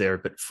races there,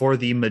 but for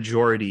the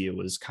majority, it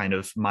was kind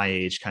of my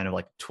age, kind of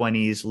like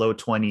 20s, low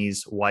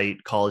 20s,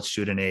 white college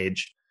student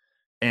age.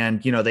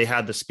 And, they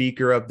had the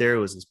speaker up there. It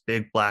was this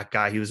big black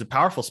guy. He was a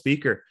powerful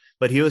speaker,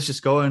 but he was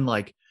just going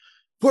like,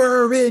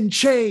 we're in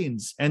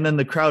chains. And then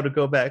the crowd would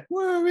go back,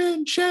 we're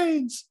in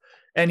chains.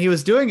 And he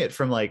was doing it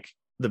from like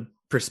the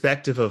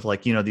perspective of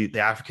like, the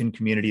African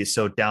community is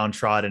so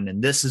downtrodden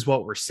and this is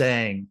what we're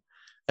saying.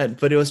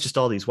 But it was just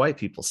all these white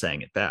people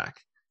saying it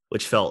back,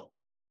 which felt,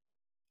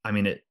 I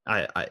mean,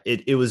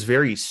 it was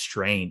very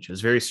strange. It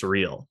was very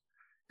surreal.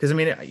 Because I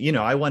mean,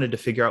 I wanted to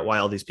figure out why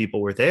all these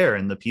people were there,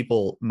 and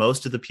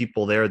most of the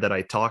people there that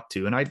I talked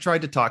to, and I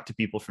tried to talk to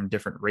people from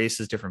different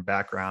races, different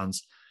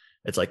backgrounds.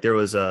 It's like there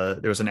was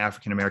an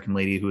African-American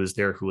lady who was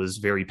there who was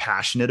very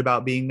passionate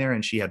about being there,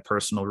 and she had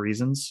personal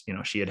reasons.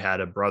 She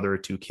had a brother or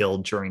two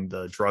killed during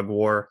the drug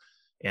war.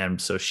 And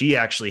so she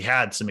actually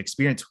had some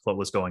experience with what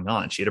was going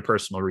on. She had a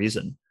personal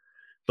reason,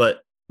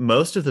 but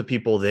most of the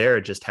people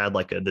there just had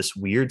like this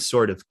weird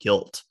sort of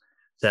guilt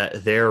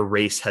that their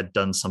race had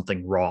done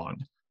something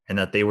wrong and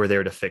that they were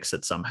there to fix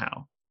it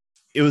somehow.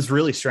 It was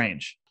really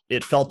strange.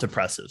 It felt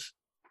oppressive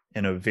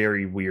in a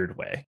very weird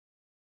way.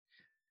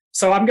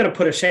 So I'm going to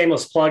put a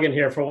shameless plug in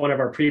here for one of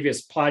our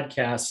previous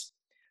podcasts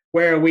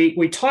where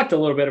we talked a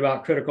little bit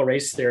about critical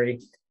race theory.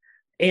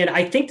 And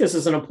I think this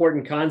is an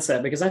important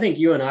concept because I think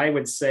you and I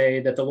would say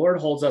that the Lord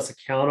holds us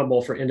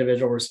accountable for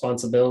individual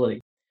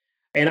responsibility.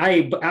 And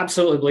I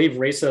absolutely believe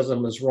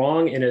racism is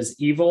wrong and is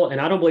evil.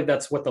 And I don't believe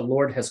that's what the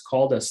Lord has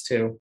called us to.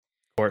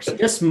 Of course. But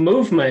this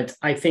movement,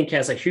 I think,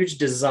 has a huge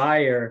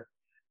desire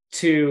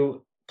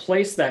to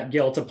place that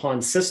guilt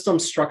upon system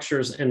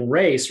structures and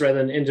race rather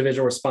than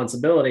individual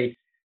responsibility.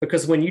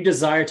 Because when you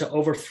desire to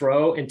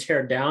overthrow and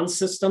tear down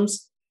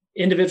systems,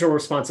 individual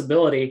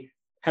responsibility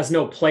has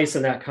no place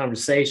in that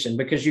conversation,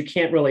 because you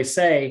can't really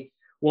say,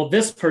 well,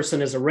 this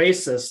person is a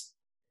racist,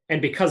 and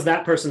because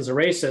that person's a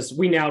racist,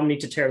 we now need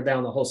to tear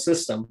down the whole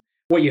system.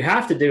 What you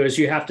have to do is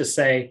you have to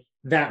say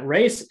that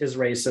race is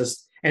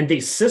racist and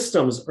these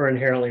systems are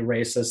inherently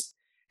racist.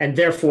 And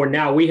therefore,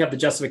 now we have the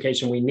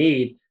justification we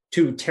need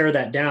to tear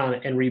that down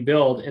and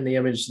rebuild in the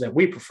image that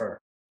we prefer.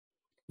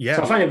 Yeah.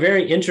 So I find it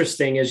very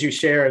interesting as you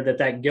share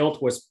that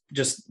guilt was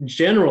just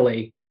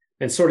generally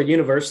and sort of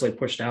universally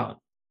pushed out.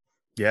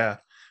 Yeah.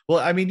 Well,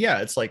 I mean,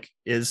 yeah, it's like,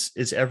 is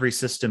every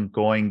system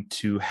going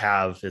to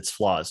have its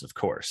flaws? Of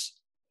course.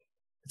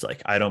 It's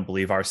like, I don't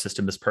believe our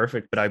system is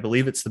perfect, but I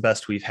believe it's the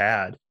best we've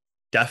had.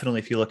 Definitely,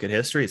 if you look at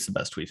history, it's the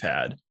best we've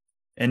had.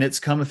 And it's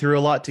come through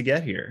a lot to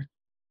get here.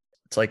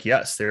 It's like,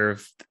 yes,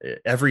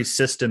 every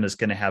system is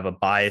going to have a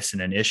bias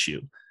and an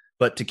issue,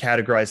 but to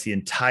categorize the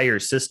entire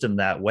system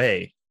that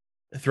way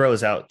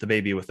throws out the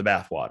baby with the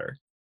bathwater.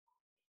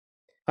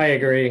 I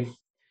agree.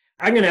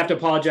 I'm going to have to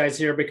apologize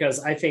here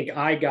because I think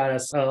I got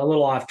us a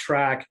little off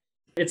track.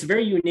 It's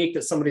very unique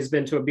that somebody's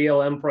been to a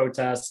BLM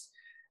protest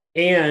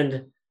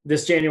and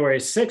this January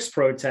 6th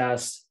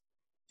protest.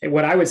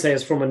 What I would say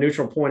is from a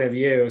neutral point of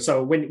view.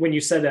 So when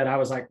you said that, I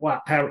was like,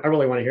 wow, I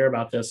really want to hear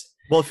about this.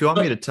 Well, if you want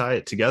me to tie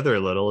it together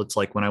a little, it's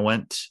like when I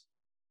went,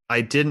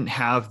 I didn't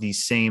have the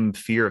same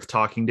fear of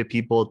talking to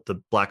people at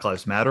the Black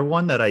Lives Matter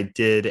one that I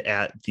did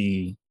at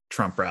the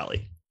Trump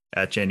rally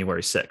at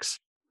January 6th.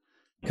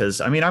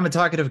 Because, I mean, I'm a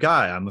talkative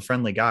guy. I'm a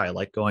friendly guy. I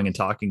like going and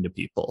talking to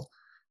people.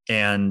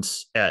 And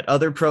at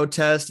other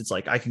protests, it's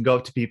like I can go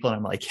up to people and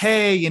I'm like,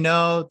 hey,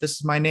 this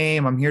is my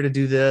name. I'm here to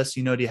do this.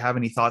 Do you have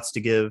any thoughts to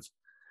give?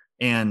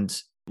 And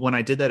when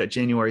I did that at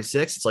January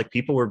 6th, it's like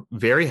people were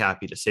very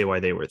happy to say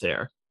why they were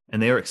there.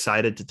 And they were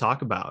excited to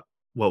talk about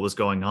what was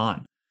going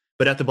on.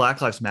 But at the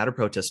Black Lives Matter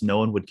protest, no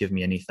one would give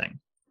me anything.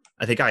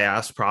 I think I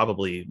asked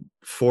probably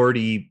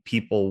 40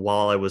 people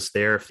while I was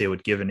there if they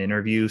would give an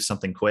interview,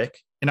 something quick.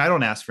 And I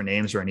don't ask for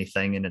names or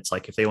anything. And it's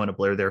like, if they want to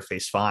blur their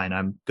face, fine.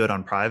 I'm good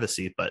on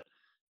privacy. But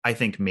I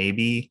think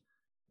maybe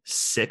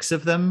 6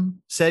 of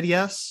them said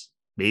yes,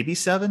 maybe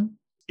 7.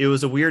 It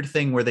was a weird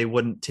thing where they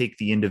wouldn't take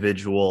the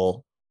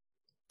individual.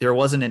 There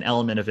wasn't an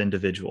element of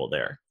individual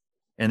there.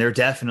 And there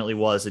definitely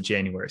was a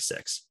January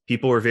 6th.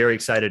 People were very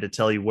excited to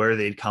tell you where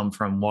they'd come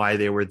from, why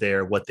they were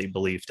there, what they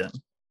believed in.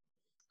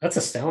 That's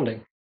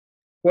astounding.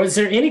 Was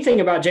there anything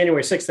about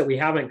January 6th that we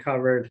haven't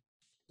covered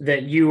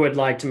that you would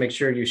like to make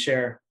sure you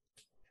share?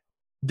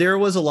 There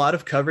was a lot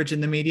of coverage in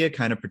the media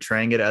kind of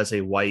portraying it as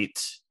a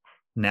white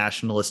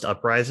nationalist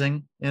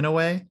uprising in a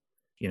way.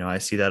 I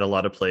see that a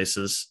lot of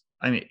places.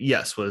 I mean,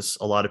 yes, was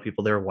a lot of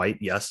people there white?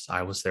 Yes,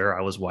 I was there.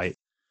 I was white.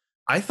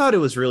 I thought it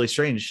was really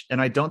strange, and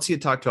I don't see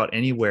it talked about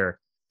anywhere,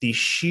 the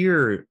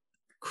sheer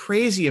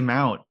crazy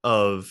amount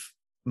of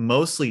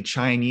mostly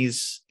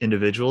Chinese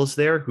individuals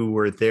there who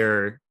were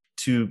there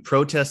to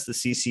protest the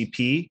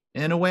CCP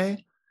in a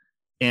way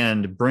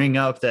and bring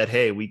up that,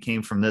 hey, we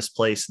came from this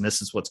place and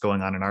this is what's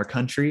going on in our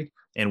country,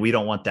 and we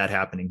don't want that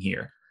happening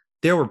here.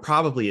 There were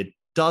probably a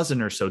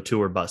dozen or so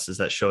tour buses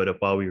that showed up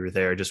while we were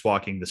there, just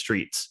walking the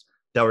streets,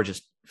 that were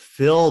just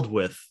filled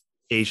with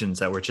Asians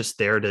that were just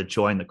there to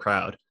join the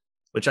crowd,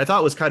 which I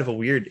thought was kind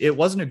of it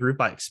wasn't a group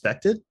I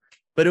expected,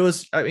 but it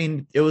was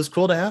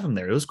cool to have them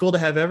there. It was cool to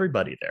have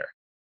everybody there.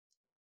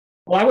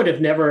 Well, I would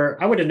have never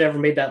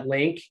made that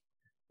link,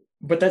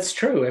 but that's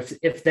true.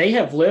 If they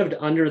have lived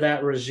under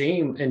that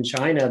regime in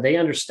China, they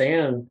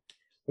understand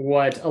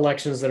what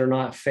elections that are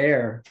not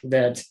fair,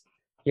 that,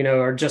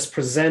 are just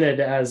presented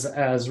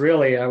as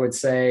really, I would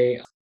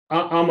say,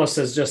 almost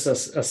as just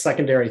a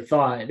secondary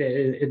thought.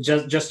 It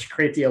just to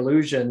create the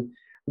illusion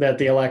that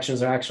the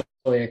elections are actually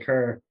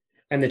occur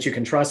and that you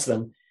can trust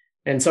them.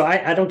 And so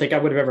I don't think I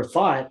would have ever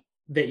thought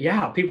that,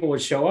 yeah, people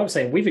would show up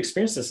saying, we've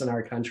experienced this in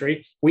our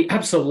country. We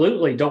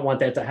absolutely don't want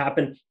that to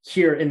happen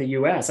here in the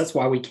US. That's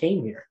why we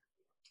came here.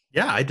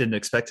 Yeah, I didn't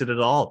expect it at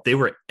all. They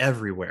were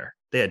everywhere.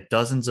 They had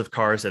dozens of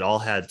cars that all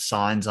had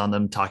signs on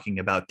them talking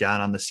about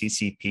down on the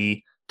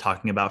CCP,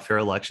 talking about fair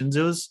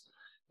elections.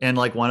 And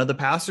like one of the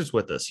pastors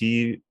with us,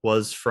 he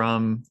was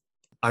from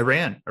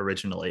Iran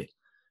originally.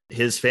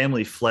 His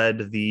family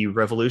fled the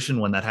revolution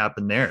when that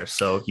happened there.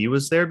 So he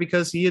was there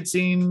because he had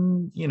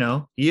seen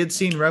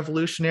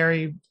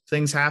revolutionary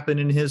things happen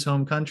in his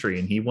home country,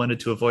 and he wanted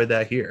to avoid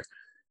that here.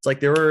 It's like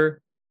there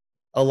were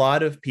a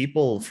lot of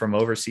people from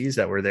overseas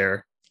that were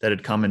there that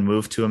had come and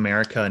moved to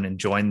America and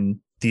joined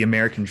the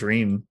American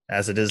dream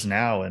as it is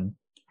now, and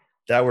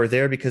that were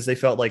there because they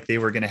felt like they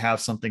were going to have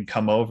something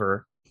come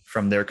over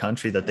from their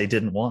country that they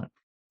didn't want.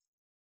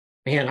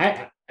 Man,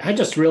 I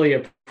just really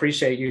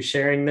appreciate you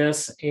sharing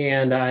this.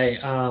 And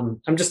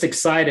I'm just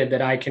excited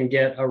that I can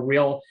get a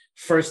real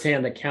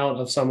firsthand account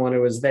of someone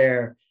who was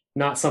there,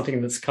 not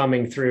something that's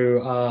coming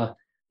through, the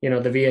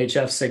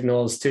VHF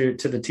signals to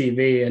the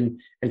TV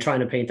and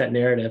trying to paint that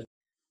narrative.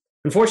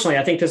 Unfortunately,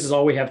 I think this is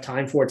all we have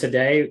time for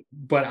today,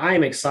 but I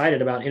am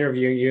excited about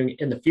interviewing you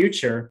in the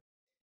future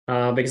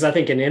because I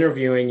think in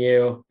interviewing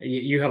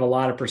you have a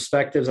lot of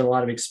perspectives and a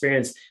lot of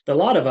experience that a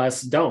lot of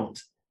us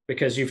don't,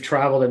 because you've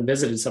traveled and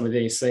visited some of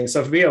these things. So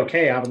if it'd be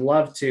okay, I would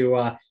love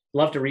to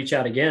reach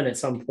out again at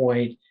some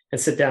point and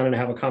sit down and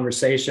have a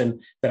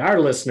conversation that our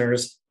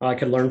listeners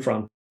could learn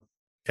from.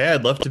 Hey,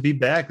 I'd love to be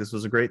back. This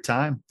was a great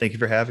time. Thank you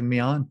for having me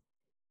on.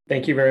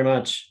 Thank you very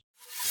much.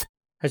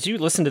 As you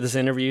listened to this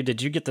interview,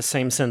 did you get the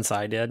same sense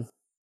I did?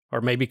 Or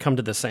maybe come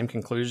to the same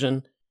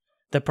conclusion?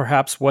 that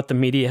perhaps what the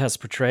media has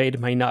portrayed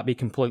may not be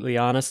completely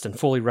honest and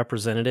fully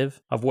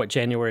representative of what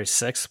January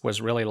 6th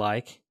was really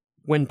like?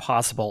 When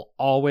possible,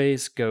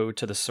 always go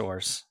to the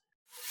source.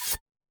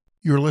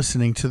 You're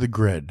listening to The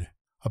Grid,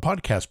 a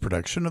podcast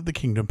production of the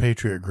Kingdom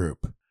Patriot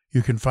Group.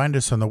 You can find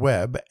us on the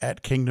web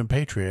at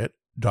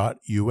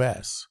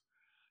kingdompatriot.us.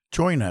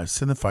 Join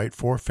us in the fight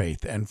for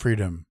faith and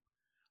freedom.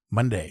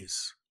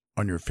 Mondays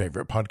on your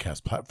favorite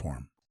podcast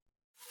platform.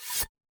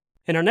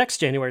 In our next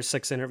January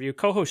 6th interview,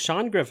 co-host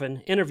Sean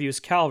Griffin interviews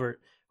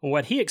Calvert on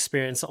what he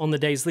experienced on the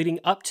days leading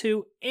up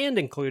to and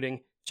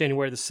including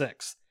January the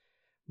 6th.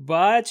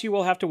 But you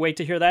will have to wait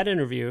to hear that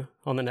interview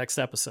on the next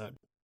episode.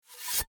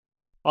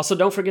 Also,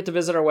 don't forget to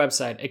visit our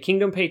website at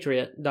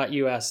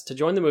kingdompatriot.us to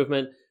join the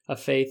movement of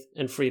faith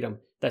and freedom.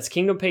 That's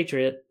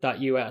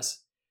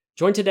kingdompatriot.us.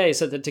 Join today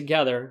so that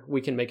together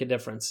we can make a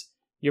difference.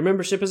 Your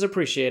membership is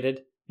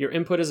appreciated, your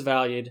input is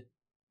valued,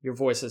 your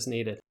voice is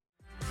needed.